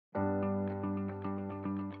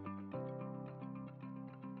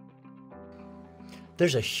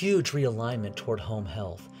There's a huge realignment toward home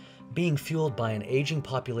health, being fueled by an aging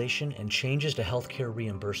population and changes to healthcare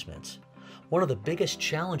reimbursements. One of the biggest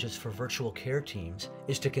challenges for virtual care teams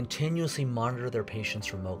is to continuously monitor their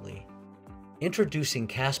patients remotely. Introducing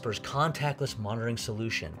Caspar's contactless monitoring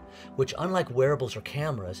solution, which unlike wearables or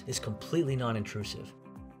cameras, is completely non-intrusive.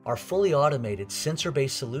 Our fully automated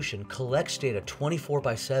sensor-based solution collects data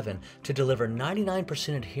 24/7 to deliver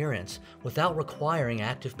 99% adherence without requiring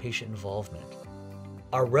active patient involvement.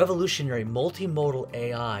 Our revolutionary multimodal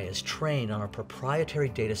AI is trained on a proprietary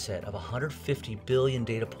dataset of 150 billion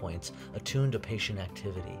data points attuned to patient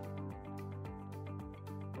activity.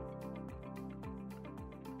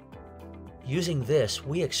 Using this,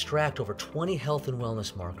 we extract over 20 health and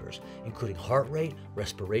wellness markers, including heart rate,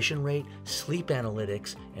 respiration rate, sleep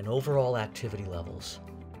analytics, and overall activity levels.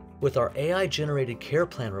 With our AI-generated care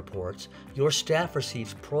plan reports, your staff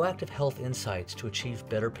receives proactive health insights to achieve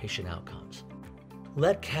better patient outcomes.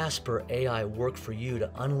 Let Caspar AI work for you to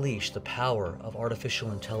unleash the power of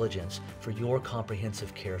artificial intelligence for your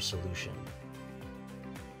comprehensive care solution.